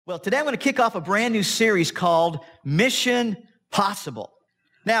Well, today I'm going to kick off a brand new series called Mission Possible.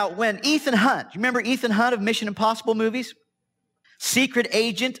 Now, when Ethan Hunt, you remember Ethan Hunt of Mission Impossible movies? Secret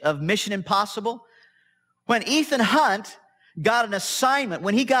agent of Mission Impossible. When Ethan Hunt got an assignment,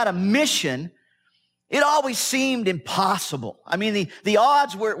 when he got a mission, it always seemed impossible. I mean, the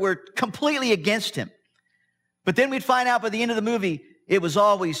odds were completely against him. But then we'd find out by the end of the movie, it was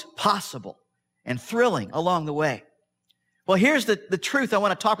always possible and thrilling along the way. Well, here's the truth I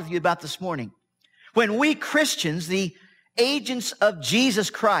want to talk with you about this morning. When we Christians, the agents of Jesus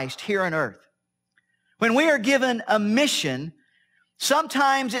Christ here on earth, when we are given a mission,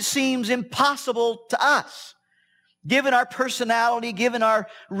 sometimes it seems impossible to us. Given our personality, given our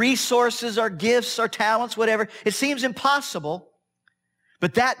resources, our gifts, our talents, whatever, it seems impossible.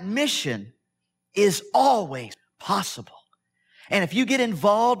 But that mission is always possible. And if you get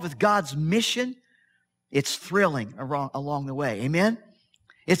involved with God's mission, it's thrilling along the way. Amen?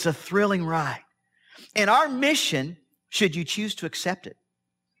 It's a thrilling ride. And our mission, should you choose to accept it,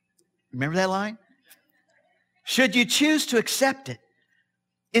 remember that line? Should you choose to accept it,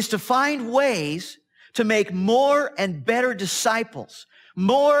 is to find ways to make more and better disciples,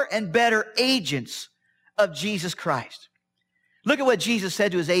 more and better agents of Jesus Christ. Look at what Jesus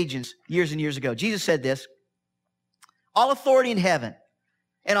said to his agents years and years ago. Jesus said this, "All authority in heaven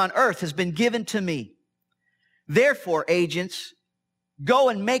and on earth has been given to me. Therefore, agents, go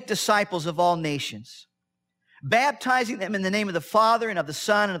and make disciples of all nations, baptizing them in the name of the Father and of the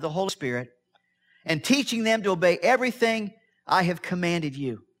Son and of the Holy Spirit, and teaching them to obey everything I have commanded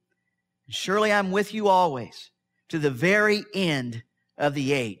you. And surely I'm with you always to the very end of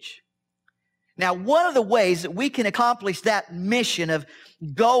the age." Now, one of the ways that we can accomplish that mission of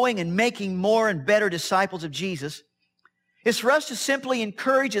going and making more and better disciples of Jesus is for us to simply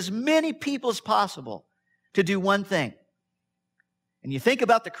encourage as many people as possible to do one thing. And you think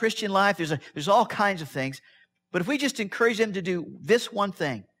about the Christian life, there's all kinds of things. But if we just encourage them to do this one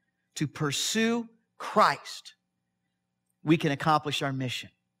thing, to pursue Christ, we can accomplish our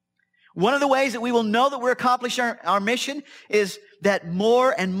mission. One of the ways that we will know that we're accomplishing our mission is that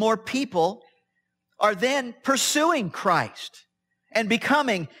more and more people are then pursuing Christ and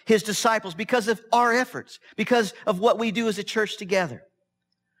becoming His disciples because of our efforts, because of what we do as a church together.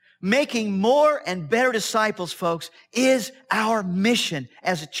 Making more and better disciples, folks, is our mission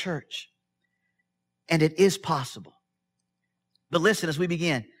as a church. And it is possible. But listen, as we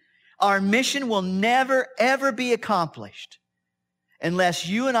begin, our mission will never, ever be accomplished unless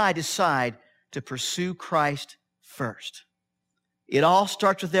you and I decide to pursue Christ first. It all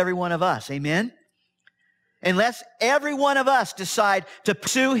starts with every one of us. Amen? Unless every one of us decide to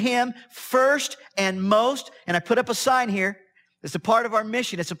pursue Him first and most, and I put up a sign here, it's a part of our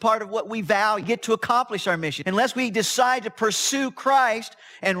mission. It's a part of what we vow, get to accomplish our mission. Unless we decide to pursue Christ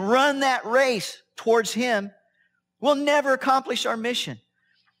and run that race towards Him, we'll never accomplish our mission.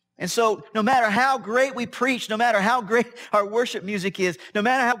 And so no matter how great we preach, no matter how great our worship music is, no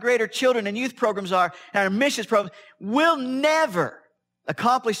matter how great our children and youth programs are, and our missions programs, we'll never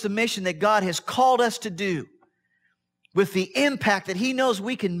accomplish the mission that God has called us to do with the impact that He knows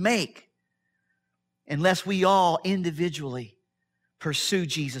we can make unless we all individually pursue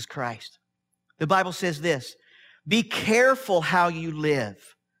Jesus Christ. The Bible says this, "Be careful how you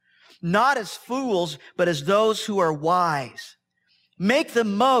live, not as fools, but as those who are wise. Make the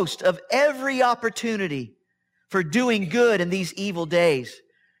most of every opportunity for doing good in these evil days."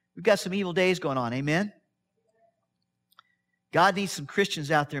 We've got some evil days going on, amen? God needs some Christians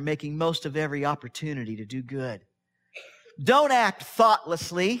out there making most of every opportunity to do good. Don't act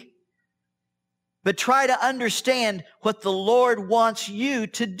thoughtlessly, but try to understand what the Lord wants you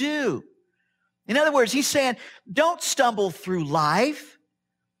to do. In other words, He's saying, don't stumble through life.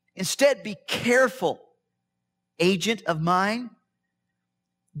 Instead, be careful, agent of mine.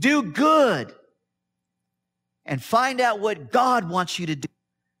 Do good and find out what God wants you to do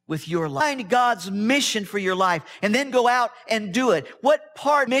with your life. Find God's mission for your life and then go out and do it. What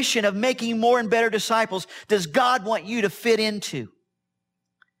part mission of making more and better disciples does God want you to fit into?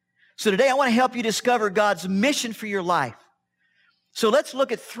 So today I want to help you discover God's mission for your life. So let's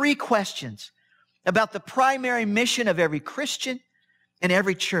look at 3 questions about the primary mission of every Christian and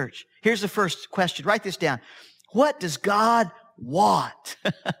every church. Here's the first question. Write this down. What does God want?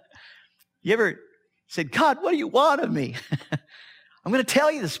 You ever said, "God, what do you want of me?" I'm going to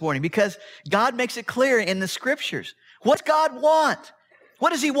tell you this morning because God makes it clear in the Scriptures. What does God want?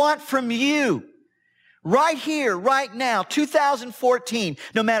 What does He want from you? Right here, right now, 2014,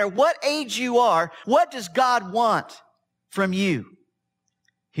 no matter what age you are, what does God want from you?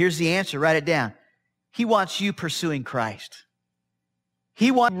 Here's the answer. Write it down. He wants you pursuing Christ. He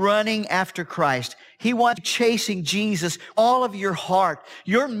wants running after Christ. He wants chasing Jesus, all of your heart.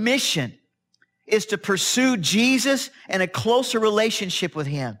 Your mission is to pursue Jesus and a closer relationship with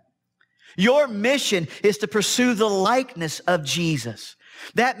Him. Your mission is to pursue the likeness of Jesus.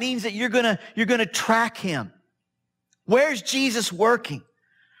 That means that you're gonna track Him. Where's Jesus working?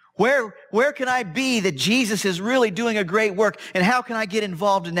 Where can I be that Jesus is really doing a great work? And how can I get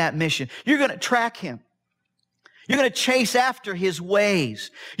involved in that mission? You're going to track Him. You're going to chase after His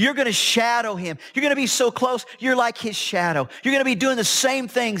ways. You're going to shadow Him. You're going to be so close, you're like His shadow. You're going to be doing the same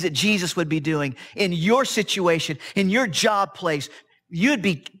things that Jesus would be doing in your situation, in your job place. You'd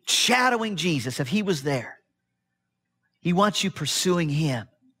be shadowing Jesus if He was there. He wants you pursuing Him.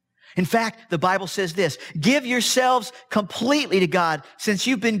 In fact, the Bible says this, give yourselves completely to God since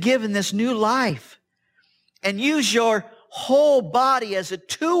you've been given this new life, and use your whole body as a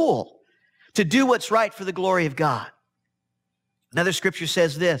tool to do what's right for the glory of God. Another scripture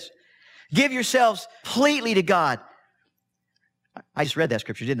says this, give yourselves completely to God. I just read that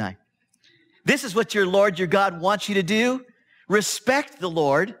scripture, didn't I? This is what your Lord, your God wants you to do. Respect the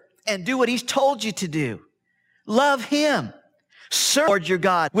Lord and do what He's told you to do. Love Him. Serve Lord your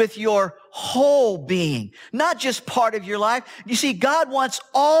God with your whole being, not just part of your life. You see, God wants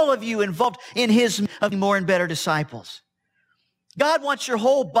all of you involved in His more and better disciples. God wants your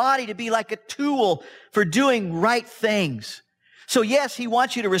whole body to be like a tool for doing right things. So yes, He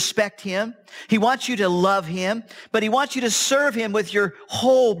wants you to respect Him. He wants you to love Him, but He wants you to serve Him with your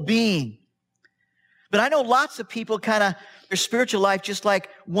whole being. But I know lots of people their spiritual life just like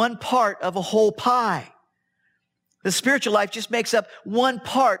one part of a whole pie. The spiritual life just makes up one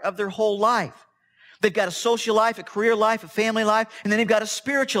part of their whole life. They've got a social life, a career life, a family life, and then they've got a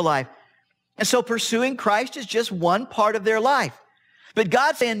spiritual life. And so pursuing Christ is just one part of their life. But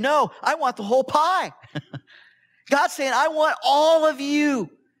God's saying, no, I want the whole pie. God's saying, I want all of you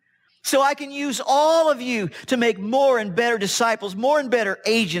so I can use all of you to make more and better disciples, more and better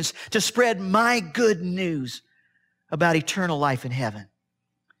agents to spread my good news about eternal life in heaven.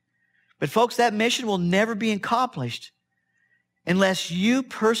 But folks, that mission will never be accomplished unless you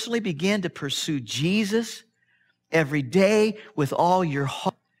personally begin to pursue Jesus every day with all your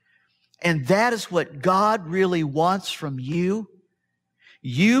heart. And that is what God really wants from you.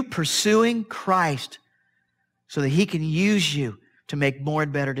 You pursuing Christ so that He can use you to make more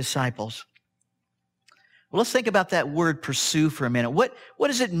and better disciples. Well, let's think about that word pursue for a minute. What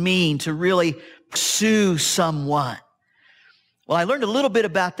does it mean to really pursue someone? Well, I learned a little bit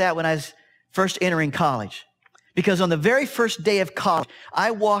about that when I was first entering college. Because on the very first day of college,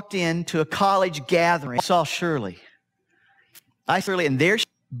 I walked into a college gathering. I saw Shirley. And there's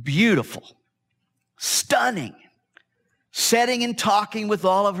beautiful, stunning, sitting and talking with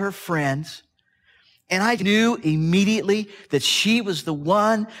all of her friends. And I knew immediately that she was the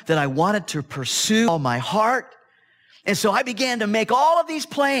one that I wanted to pursue all my heart. And so I began to make all of these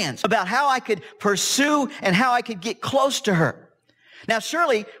plans about how I could pursue and how I could get close to her. Now,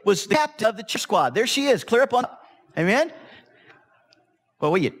 Shirley was the captain of the cheer squad. There she is, clear up on, amen?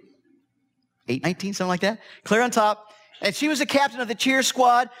 What were you, 8, 19, something like that? Clear on top. And she was the captain of the cheer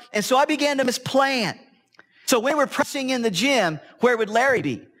squad. And so I began to plan. So when we were pressing in the gym, where would Larry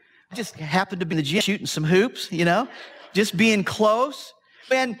be? I just happened to be in the gym shooting some hoops, just being close.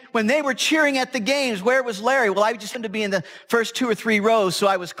 And when they were cheering at the games, where was Larry? Well, I just happened to be in the first 2 or 3 rows, so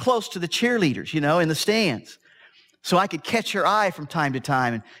I was close to the cheerleaders, in the stands. So I could catch her eye from time to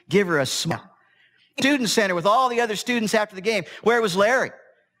time and give her a smile. Student center with all the other students after the game. Where was Larry?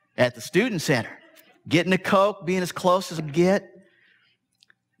 At the student center. Getting a Coke, being as close as I could get.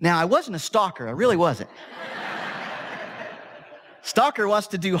 Now, I wasn't a stalker. I really wasn't. Stalker wants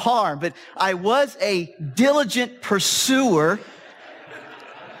to do harm, but I was a diligent pursuer,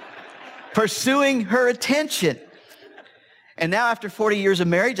 pursuing her attention. And now after 40 years of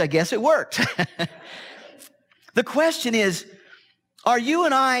marriage, I guess it worked. The question is, are you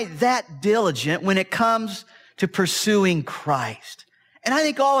and I that diligent when it comes to pursuing Christ? And I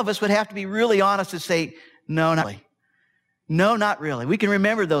think all of us would have to be really honest and say, no, not really. No, not really. We can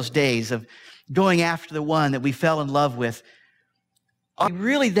remember those days of going after the one that we fell in love with. Are we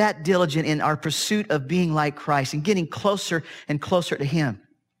really that diligent in our pursuit of being like Christ and getting closer and closer to Him?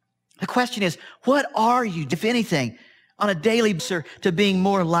 The question is, what are you, if anything, on a daily basis to being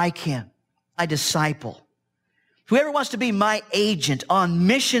more like Him? My disciple. Whoever wants to be my agent on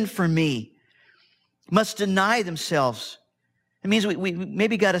mission for me must deny themselves. It means we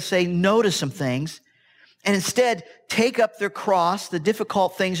maybe got to say no to some things and instead take up their cross, the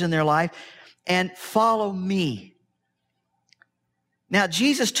difficult things in their life, and follow me. Now,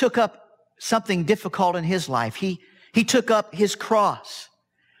 Jesus took up something difficult in His life. He took up His cross.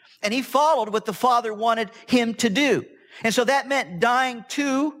 And he followed what the Father wanted him to do. And so that meant dying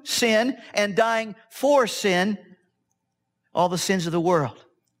to sin and dying for sin, all the sins of the world.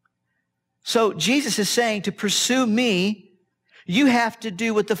 So Jesus is saying, to pursue me, you have to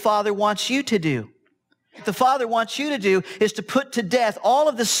do what the Father wants you to do. What the Father wants you to do is to put to death all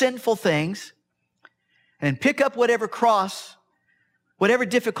of the sinful things and pick up whatever cross, whatever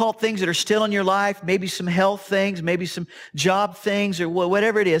difficult things that are still in your life, maybe some health things, maybe some job things, or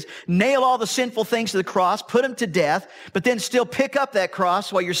whatever it is. Nail all the sinful things to the cross, put them to death, but then still pick up that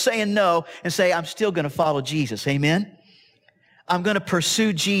cross while you're saying no and say, I'm still going to follow Jesus. Amen? I'm going to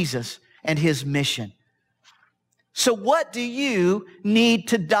pursue Jesus and his mission. So what do you need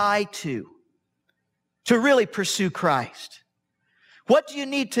to die to really pursue Christ? What do you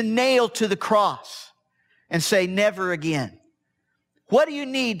need to nail to the cross and say never again? What do you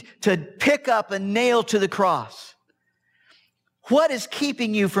need to pick up and nail to the cross? What is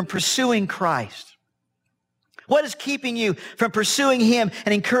keeping you from pursuing Christ? What is keeping you from pursuing him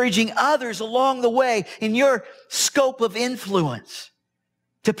and encouraging others along the way in your scope of influence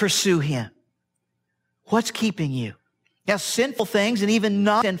to pursue him? What's keeping you? Now, sinful things and even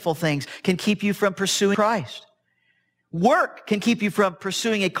non-sinful things can keep you from pursuing Christ. Work can keep you from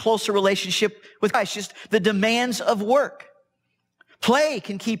pursuing a closer relationship with Christ, just the demands of work. Play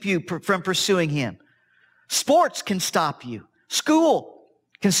can keep you from pursuing him. Sports can stop you. School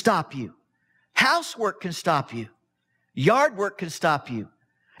can stop you. Housework can stop you. Yard work can stop you.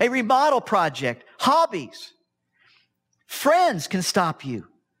 A remodel project, hobbies. Friends can stop you.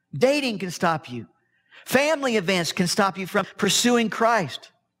 Dating can stop you. Family events can stop you from pursuing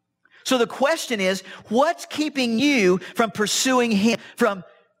Christ. So the question is, what's keeping you from pursuing him, from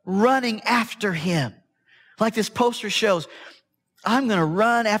running after him? Like this poster shows, I'm going to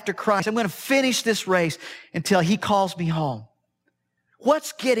run after Christ. I'm going to finish this race until he calls me home.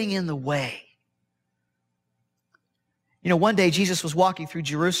 What's getting in the way? You know, one day Jesus was walking through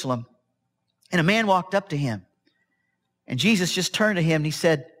Jerusalem, and a man walked up to him. And Jesus just turned to him and he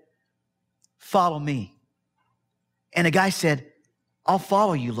said, follow me. And a guy said, I'll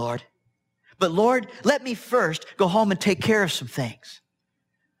follow you, Lord. But Lord, let me first go home and take care of some things.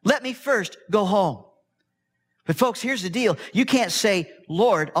 Let me first go home. But folks, here's the deal. You can't say,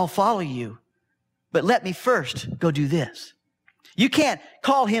 Lord, I'll follow you, but let me first go do this. You can't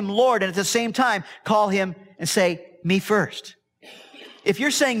call him Lord and at the same time call him and say, me first. If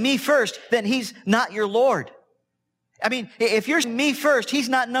you're saying me first, then he's not your Lord. I mean, if you're me first, he's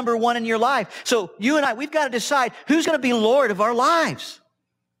not number one in your life. So you and I, we've got to decide who's going to be Lord of our lives.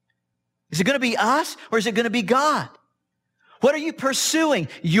 Is it going to be us or is it going to be God? What are you pursuing?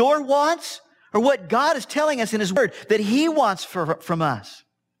 Your wants or what God is telling us in his word that he wants from us?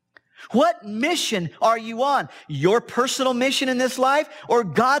 What mission are you on? Your personal mission in this life or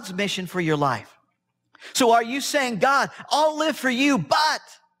God's mission for your life? So are you saying, God, I'll live for you,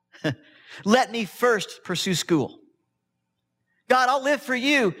 but let me first pursue school. God, I'll live for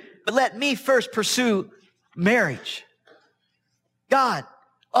you, but let me first pursue marriage. God,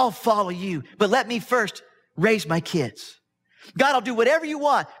 I'll follow you, but let me first raise my kids. God, I'll do whatever you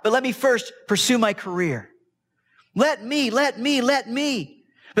want, but let me first pursue my career. Let me.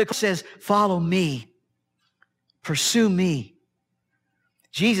 But it says, follow me. Pursue me.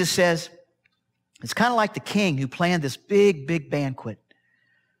 Jesus says, it's kind of like the king who planned this big banquet.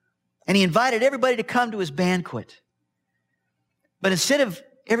 And he invited everybody to come to his banquet. But instead of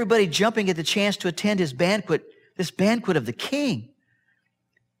everybody jumping at the chance to attend his banquet, this banquet of the king,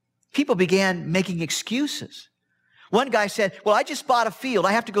 people began making excuses. One guy said, well, I just bought a field.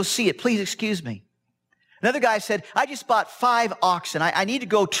 I have to go see it. Please excuse me. Another guy said, I just bought 5 oxen. I need to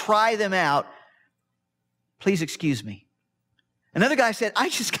go try them out. Please excuse me. Another guy said, I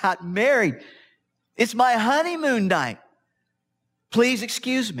just got married. It's my honeymoon night. Please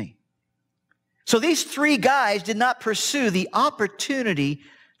excuse me. So these 3 guys did not pursue the opportunity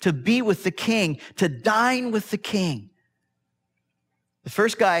to be with the king, to dine with the king. The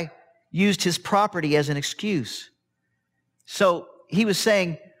first guy used his property as an excuse. So he was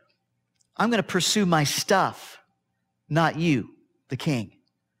saying, I'm going to pursue my stuff, not you, the king.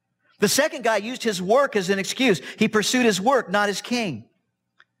 The second guy used his work as an excuse. He pursued his work, not his king.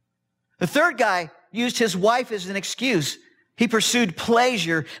 The third guy used his wife as an excuse. He pursued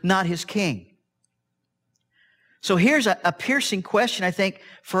pleasure, not his king. So here's a piercing question, I think,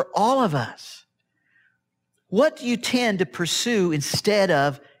 for all of us. What do you tend to pursue instead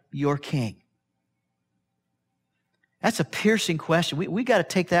of your king? That's a piercing question. We got to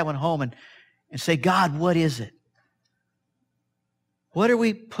take that one home and say, God, what is it? What are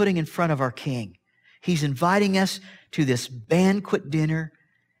we putting in front of our king? He's inviting us to this banquet dinner,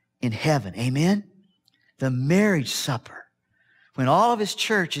 in heaven. Amen? The marriage supper, when all of His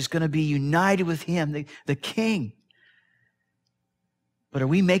church is going to be united with Him, the King. But are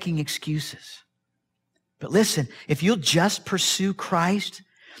we making excuses? But listen, if you'll just pursue Christ,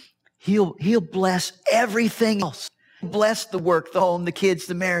 He'll bless everything else. Bless the work, the home, the kids,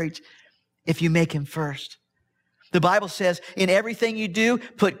 the marriage, if you make Him first. The Bible says, in everything you do,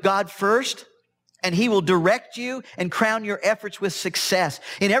 put God first, and He will direct you and crown your efforts with success.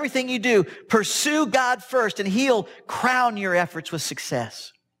 In everything you do, pursue God first, and He'll crown your efforts with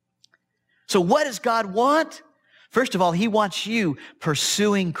success. So what does God want? First of all, He wants you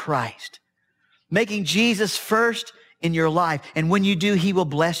pursuing Christ, making Jesus first in your life. And when you do, He will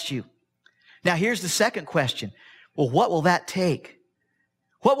bless you. Now, here's the second question. Well, what will that take?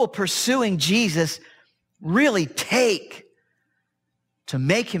 What will pursuing Jesus really take to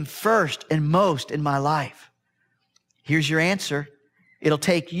make Him first and most in my life? Here's your answer. It'll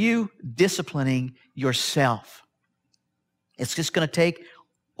take you disciplining yourself. It's just going to take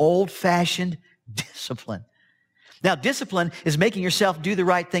old-fashioned discipline. Now, discipline is making yourself do the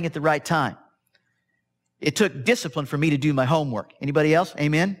right thing at the right time. It took discipline for me to do my homework. Anybody else?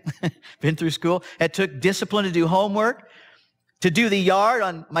 Amen? Been through school? It took discipline to do homework. To do the yard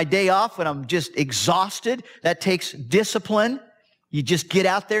on my day off when I'm just exhausted. That takes discipline. You just get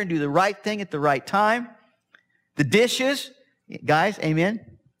out there and do the right thing at the right time. The dishes, guys, amen?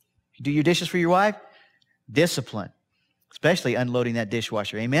 You do your dishes for your wife? Discipline. Especially unloading that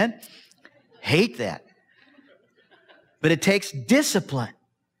dishwasher, amen? Hate that. But it takes discipline.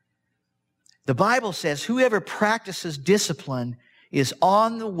 The Bible says whoever practices discipline is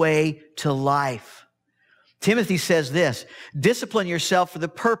on the way to life. Timothy says this, discipline yourself for the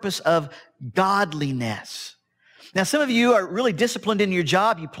purpose of godliness. Now, some of you are really disciplined in your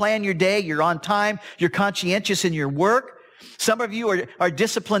job. You plan your day. You're on time. You're conscientious in your work. Some of you are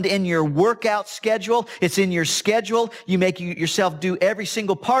disciplined in your workout schedule. It's in your schedule. You make yourself do every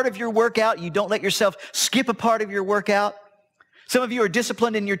single part of your workout. You don't let yourself skip a part of your workout. Some of you are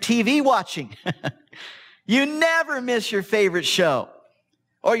disciplined in your TV watching. You never miss your favorite show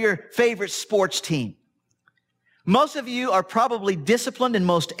or your favorite sports team. Most of you are probably disciplined in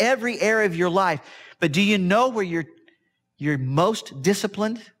most every area of your life. But do you know where you're most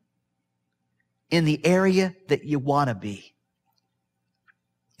disciplined? In the area that you want to be.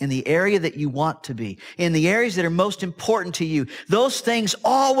 In the area that you want to be. In the areas that are most important to you. Those things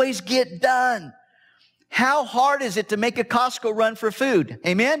always get done. How hard is it to make a Costco run for food?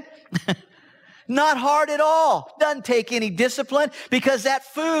 Amen? Not hard at all. Doesn't take any discipline because that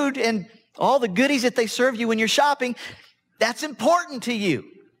food and all the goodies that they serve you when you're shopping, that's important to you.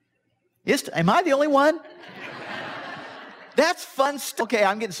 Am I the only one? That's fun stuff. Okay,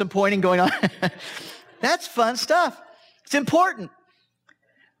 I'm getting some pointing going on. That's fun stuff. It's important.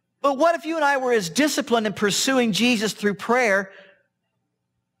 But what if you and I were as disciplined in pursuing Jesus through prayer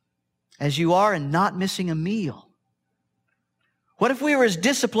as you are in not missing a meal? What if we were as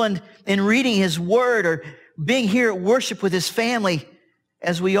disciplined in reading His Word or being here at worship with His family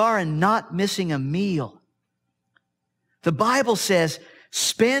as we are in not missing a meal? The Bible says,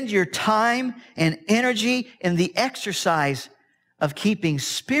 spend your time and energy in the exercise of keeping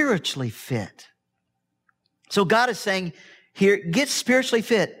spiritually fit. So God is saying here, get spiritually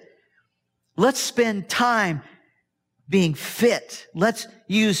fit. Let's spend time being fit. Let's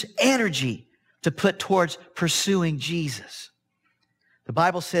use energy to put towards pursuing Jesus. The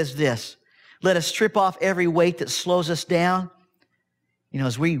Bible says this, let us strip off every weight that slows us down.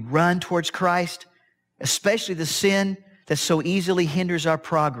 As we run towards Christ, especially the sin that so easily hinders our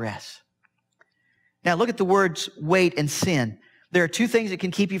progress. Now look at the words weight and sin. There are two things that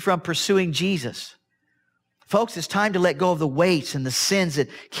can keep you from pursuing Jesus. Folks, it's time to let go of the weights and the sins that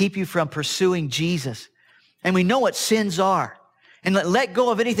keep you from pursuing Jesus. And we know what sins are. And let go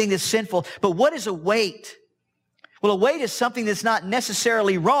of anything that's sinful. But what is a weight? Well, a weight is something that's not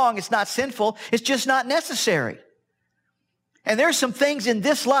necessarily wrong. It's not sinful. It's just not necessary. And there are some things in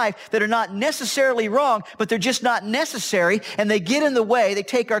this life that are not necessarily wrong, but they're just not necessary, and they get in the way. They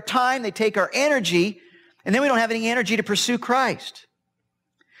take our time, they take our energy, and then we don't have any energy to pursue Christ.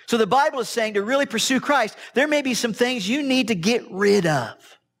 So the Bible is saying to really pursue Christ, there may be some things you need to get rid of.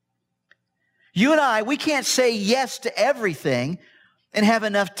 You and I, we can't say yes to everything and have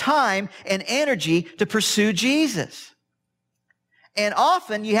enough time and energy to pursue Jesus. And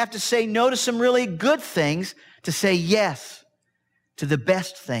often you have to say no to some really good things to say yes to the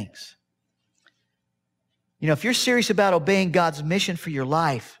best things. If you're serious about obeying God's mission for your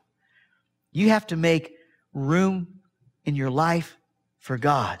life, you have to make room in your life for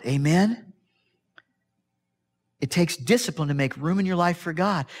God. Amen? It takes discipline to make room in your life for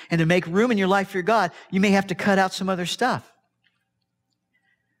God. And to make room in your life for God, you may have to cut out some other stuff.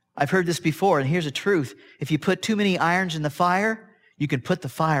 I've heard this before, and here's the truth. If you put too many irons in the fire, you can put the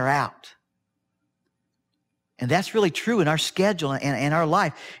fire out. And that's really true in our schedule and our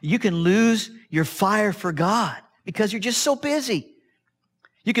life. You can lose your fire for God because you're just so busy.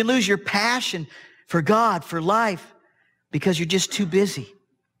 You can lose your passion for God, for life, because you're just too busy.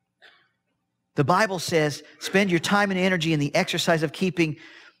 The Bible says, spend your time and energy in the exercise of keeping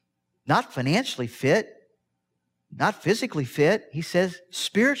not financially fit, not physically fit. He says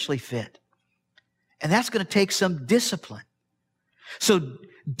spiritually fit. And that's going to take some discipline. So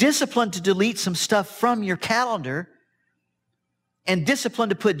discipline to delete some stuff from your calendar and discipline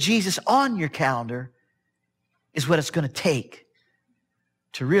to put Jesus on your calendar is what it's going to take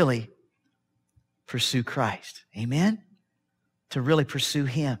to really pursue Christ. Amen? To really pursue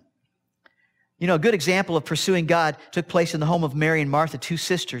Him. You know, a good example of pursuing God took place in the home of Mary and Martha, two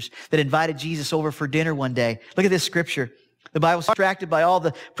sisters that invited Jesus over for dinner one day. Look at this scripture. The Bible was distracted by all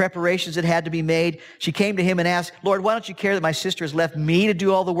the preparations that had to be made. She came to Him and asked, Lord, why don't you care that my sister has left me to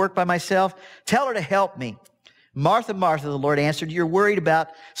do all the work by myself? Tell her to help me. Martha, Martha, the Lord answered, you're worried about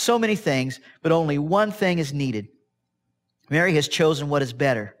so many things, but only one thing is needed. Mary has chosen what is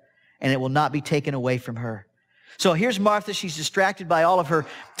better, and it will not be taken away from her. So here's Martha. She's distracted by all of her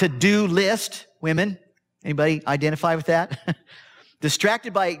to-do list. Women, anybody identify with that?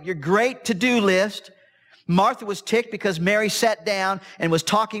 Distracted by your great to-do list. Martha was ticked because Mary sat down and was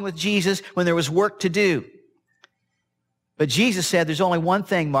talking with Jesus when there was work to do. But Jesus said, there's only one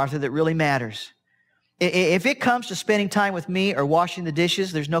thing, Martha, that really matters. If it comes to spending time with me or washing the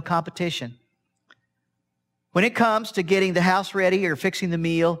dishes, there's no competition. When it comes to getting the house ready or fixing the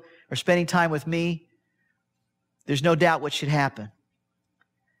meal or spending time with me, there's no doubt what should happen.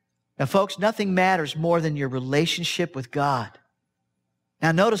 Now, folks, nothing matters more than your relationship with God.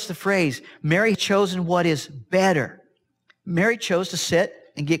 Now, notice the phrase, Mary chosen what is better. Mary chose to sit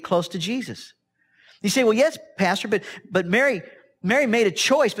and get close to Jesus. You say, well, yes, Pastor, but Mary made a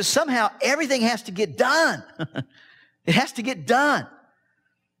choice, but somehow everything has to get done. It has to get done.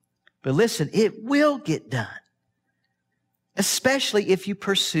 But listen, it will get done, especially if you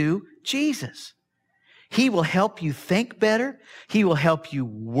pursue Jesus. He will help you think better. He will help you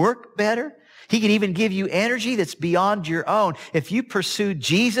work better. He can even give you energy that's beyond your own. If you pursue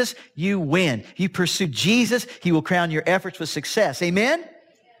Jesus, you win. If you pursue Jesus, He will crown your efforts with success. Amen?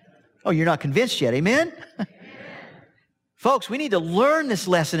 Oh, you're not convinced yet. Amen? Folks, we need to learn this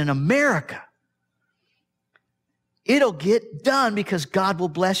lesson in America. It'll get done because God will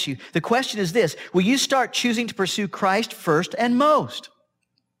bless you. The question is this, will you start choosing to pursue Christ first and most?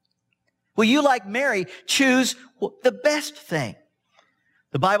 Will you, like Mary, choose the best thing?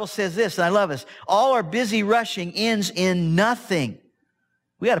 The Bible says this, and I love this. All our busy rushing ends in nothing.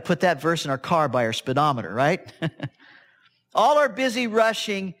 We got to put that verse in our car by our speedometer, right? All our busy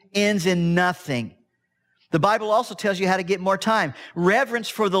rushing ends in nothing. The Bible also tells you how to get more time. Reverence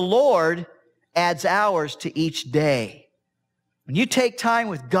for the Lord adds hours to each day. When you take time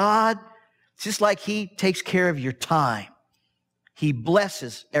with God, it's just like He takes care of your time. He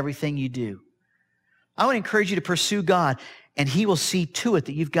blesses everything you do. I want to encourage you to pursue God, and He will see to it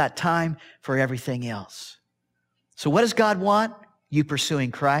that you've got time for everything else. So what does God want? You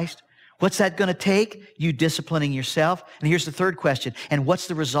pursuing Christ. What's that going to take? You disciplining yourself. And here's the third question. And what's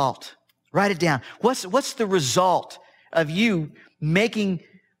the result? Write it down. What's the result of you making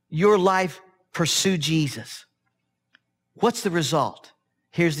your life pursue Jesus? What's the result?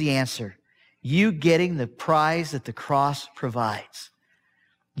 Here's the answer. You getting the prize that the cross provides.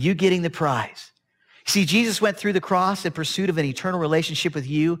 You getting the prize. See, Jesus went through the cross in pursuit of an eternal relationship with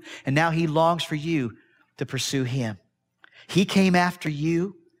you, and now He longs for you to pursue Him. He came after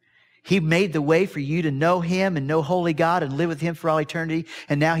you. He made the way for you to know Him and know holy God and live with Him for all eternity,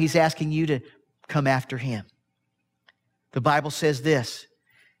 and now He's asking you to come after Him. The Bible says this,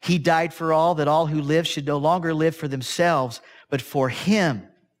 He died for all, that all who live should no longer live for themselves, but for Him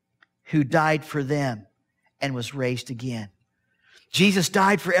who died for them and was raised again. Jesus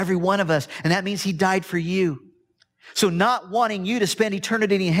died for every one of us, and that means He died for you. So not wanting you to spend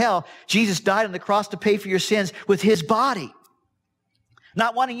eternity in hell, Jesus died on the cross to pay for your sins with His body.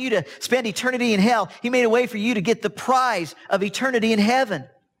 Not wanting you to spend eternity in hell, He made a way for you to get the prize of eternity in heaven.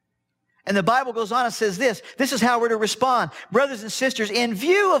 And the Bible goes on and says this is how we're to respond. Brothers and sisters, in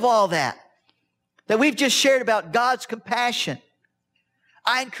view of all that we've just shared about God's compassion,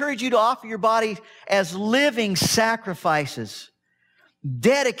 I encourage you to offer your body as living sacrifices,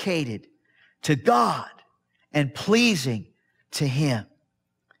 dedicated to God and pleasing to Him.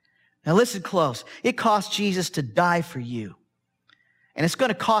 Now listen close. It cost Jesus to die for you. And it's going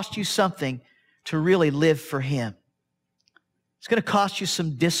to cost you something to really live for Him. It's going to cost you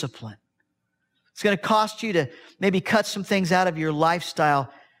some discipline. It's going to cost you to maybe cut some things out of your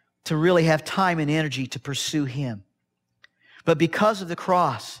lifestyle to really have time and energy to pursue Him. But because of the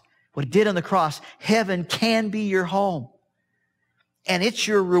cross, what He did on the cross, heaven can be your home. And it's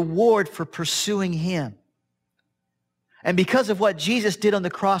your reward for pursuing Him. And because of what Jesus did on the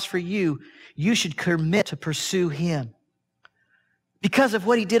cross for you, you should commit to pursue Him. Because of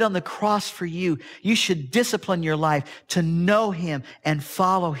what He did on the cross for you, you should discipline your life to know Him and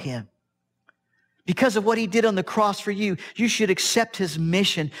follow Him. Because of what He did on the cross for you, you should accept His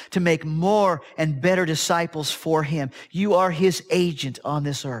mission to make more and better disciples for Him. You are His agent on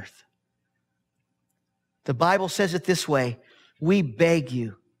this earth. The Bible says it this way, we beg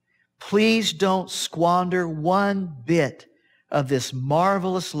you, please don't squander one bit of this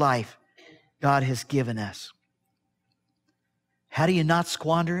marvelous life God has given us. How do you not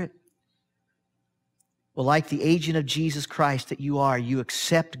squander it? Well, like the agent of Jesus Christ that you are, you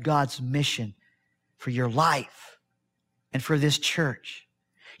accept God's mission for your life and for this church.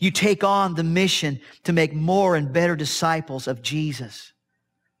 You take on the mission to make more and better disciples of Jesus.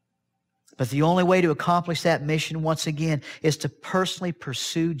 But the only way to accomplish that mission, once again, is to personally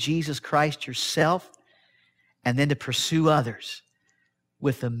pursue Jesus Christ yourself and then to pursue others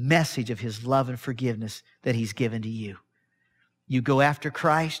with the message of His love and forgiveness that He's given to you. You go after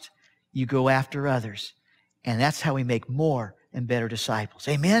Christ, you go after others, and that's how we make more and better disciples.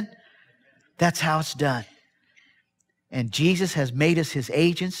 Amen? That's how it's done. And Jesus has made us His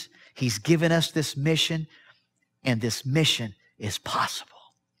agents. He's given us this mission, and this mission is possible.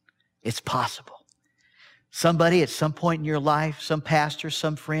 It's possible. Somebody at some point in your life, some pastor,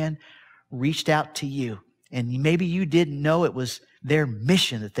 some friend, reached out to you, and maybe you didn't know it was their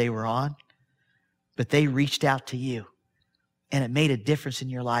mission that they were on, but they reached out to you, and it made a difference in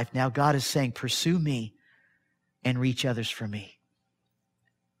your life. Now God is saying, pursue me and reach others for me.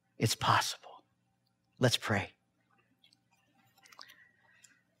 It's possible. Let's pray.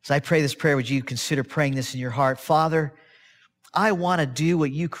 As I pray this prayer, would you consider praying this in your heart? Father, I want to do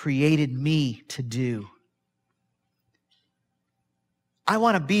what you created me to do. I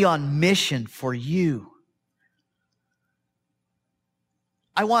want to be on mission for you.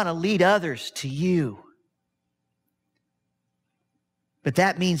 I want to lead others to you. But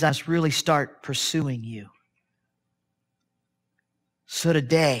that means I must really start pursuing you. So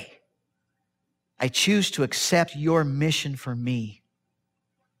today, I choose to accept your mission for me.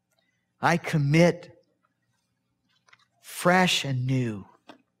 I commit fresh and new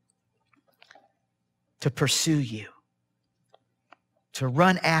to pursue you, to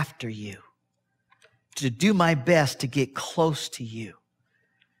run after you, to do my best to get close to you.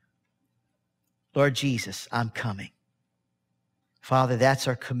 Lord Jesus, I'm coming. Father, that's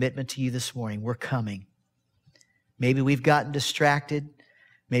our commitment to you this morning. We're coming. Maybe we've gotten distracted.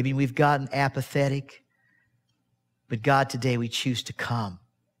 Maybe we've gotten apathetic. But God, today we choose to come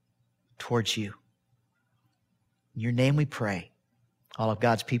towards you. In your name we pray. All of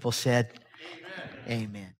God's people said, Amen. Amen.